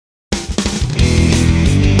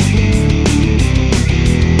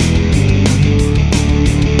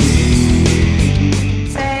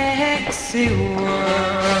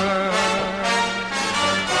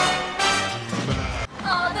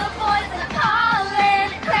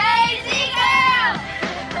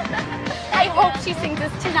she sings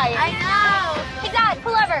us tonight. I know. Hey, Dad,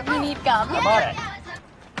 pull over. We need gum. I'm on it.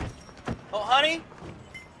 Oh, honey?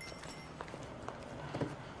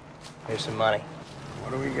 Here's some money.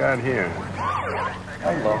 What do we got here?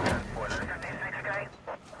 Hello.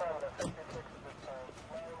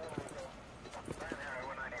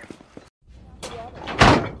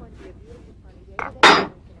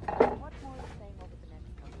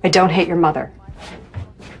 I don't hate your mother.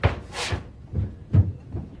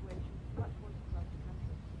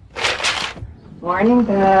 Morning,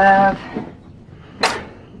 Bev.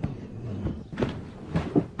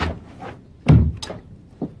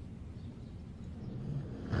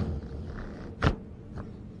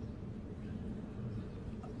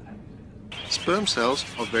 Sperm cells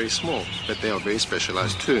are very small, but they are very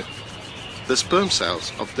specialized too. The sperm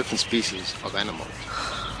cells of different species of animals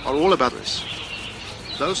are all about this.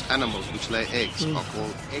 Those animals which lay eggs are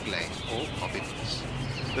called egg-laying or oviparous.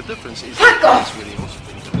 The difference is that eggs really also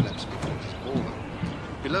develops because all of them.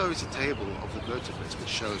 Below is a table of the vertebrates which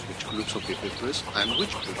shows which groups are viviparous and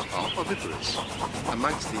which groups are oviparous.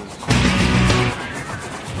 Amongst the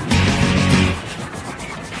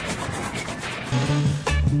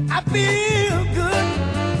I feel good.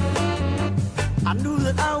 I knew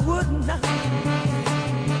that I would not.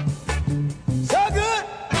 So good,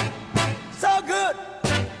 so good.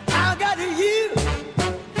 I got you.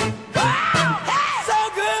 Wow, hey!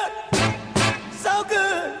 So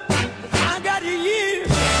good. I got you.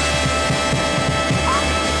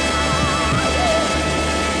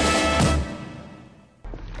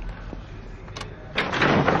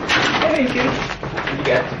 Hey, dude. You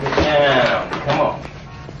got to get down. Come on.